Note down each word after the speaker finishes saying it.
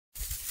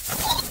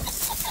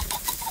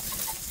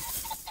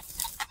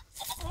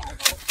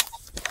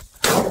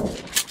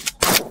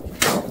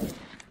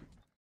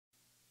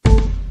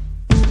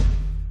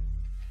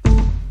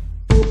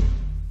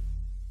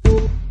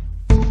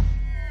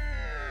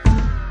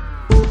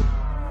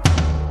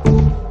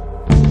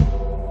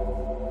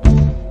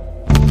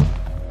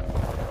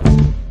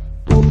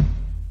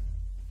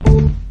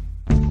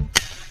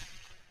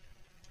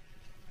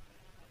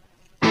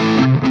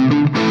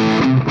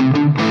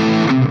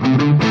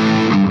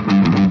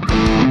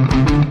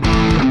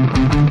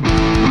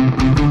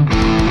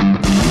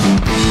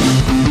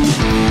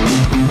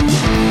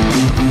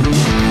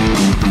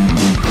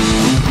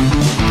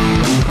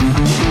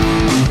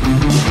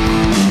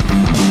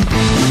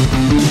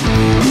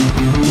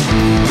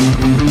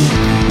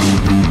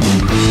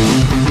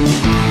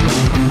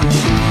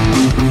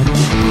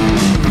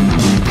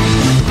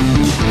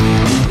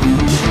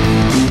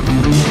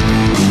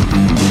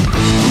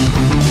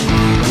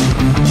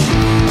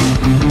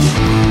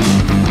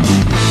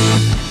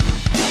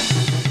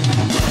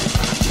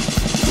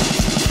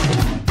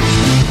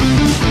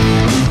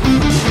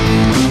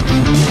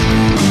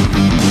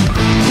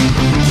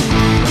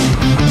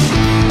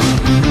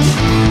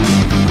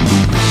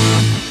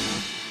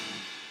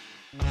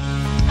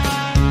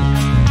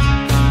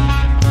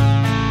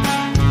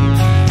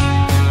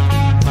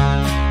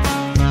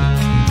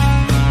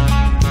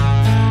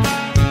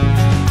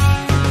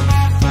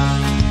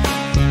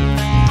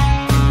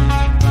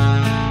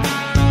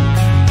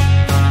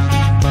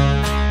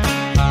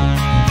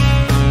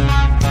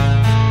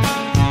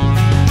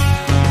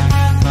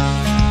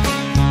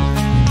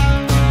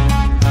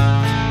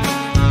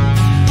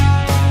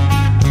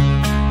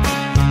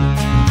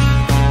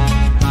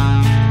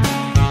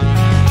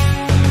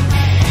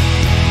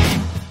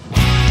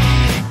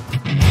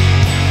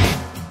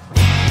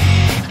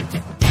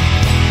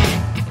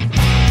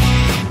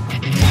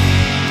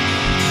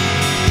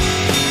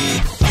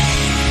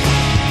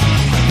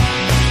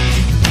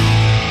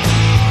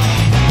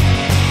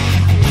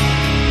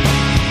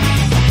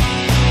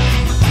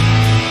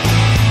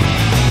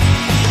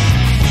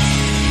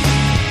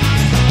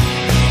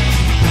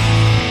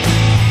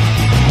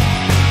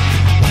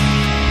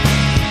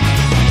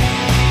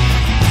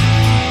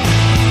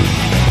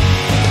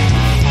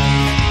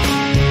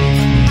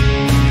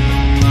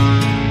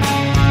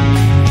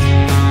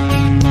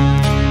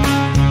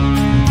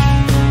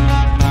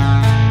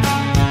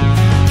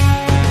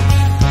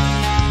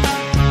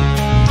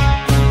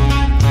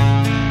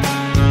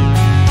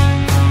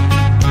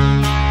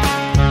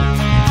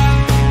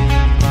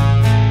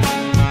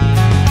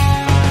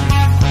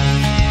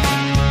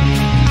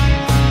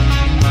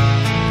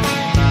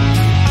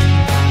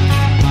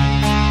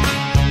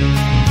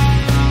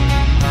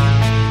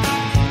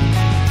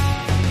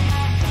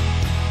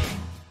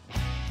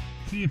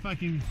see if I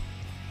can.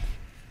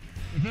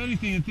 If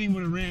anything, the thing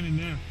would have ran in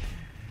there.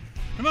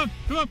 Come up,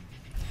 come up.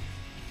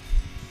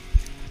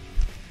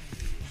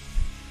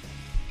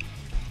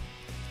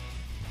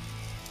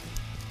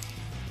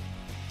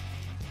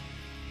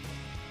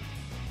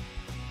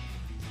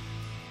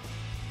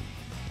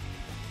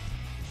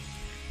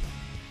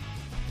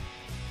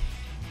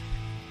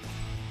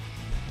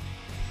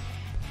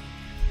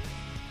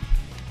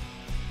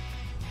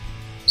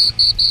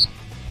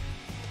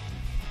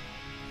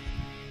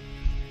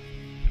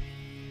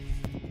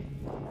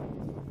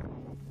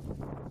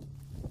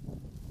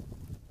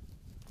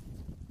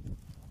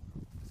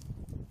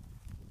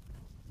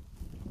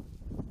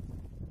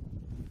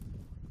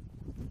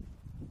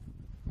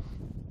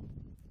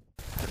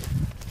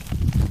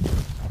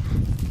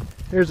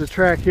 There's a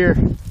track here,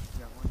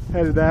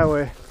 headed that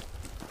way.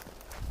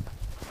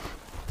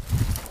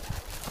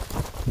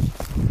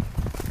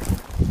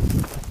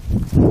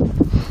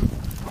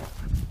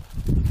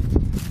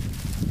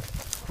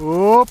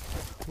 Whoop,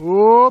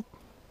 whoop,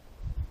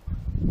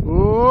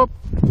 whoop.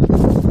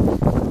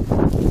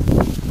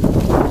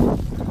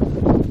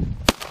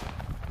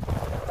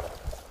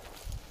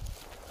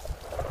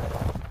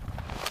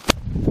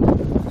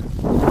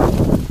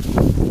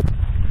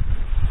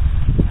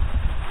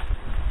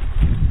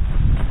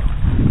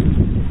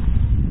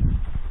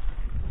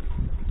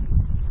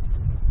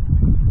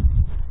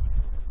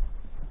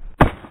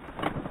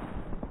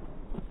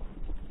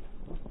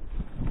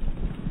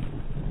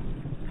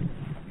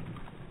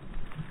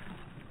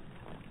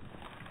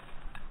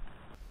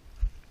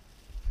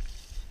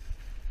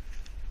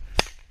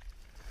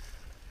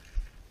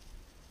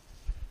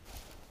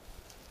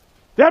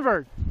 Dead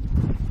bird.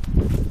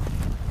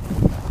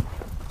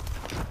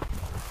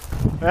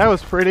 That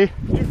was pretty.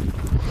 Here.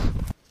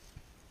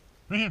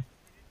 Right here.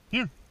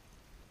 Here.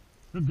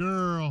 Good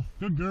girl.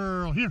 Good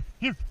girl. Here.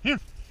 Here. Here.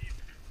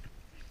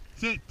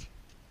 Sit.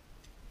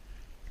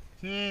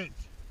 Sit.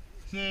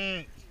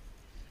 Sit.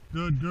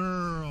 Good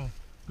girl.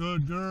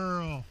 Good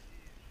girl.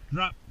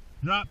 Drop.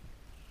 Drop.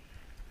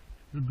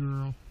 Good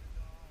girl.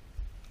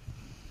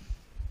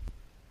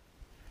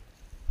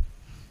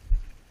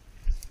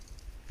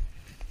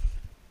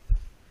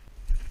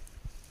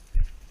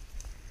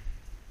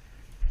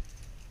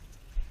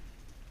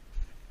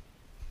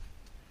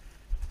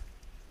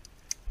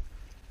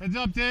 Heads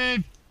up,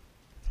 Dave.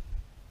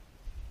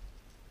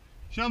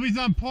 Shelby's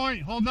on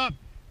point. Hold up.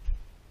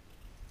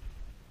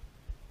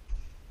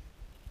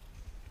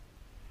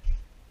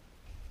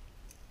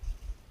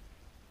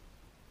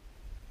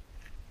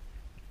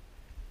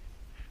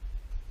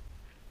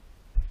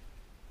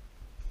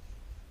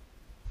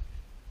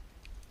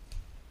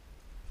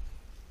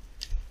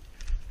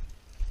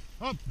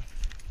 Up.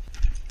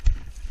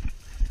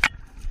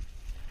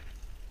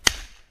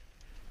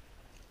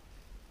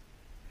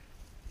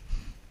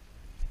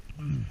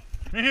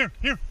 Right here,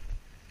 here.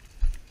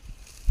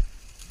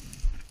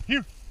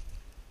 Here.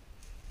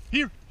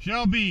 Here,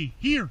 Shelby,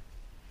 here.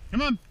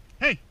 Come on.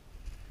 Hey.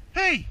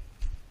 Hey.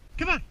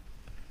 Come on.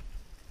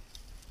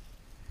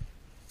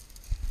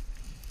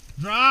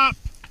 Drop.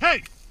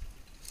 Hey.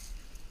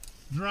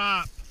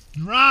 Drop.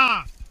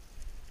 Drop.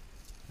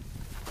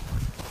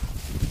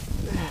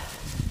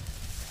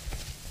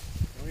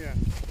 Oh yeah.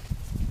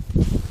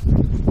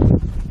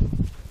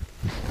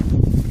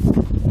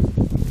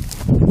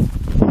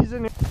 He's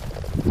in here.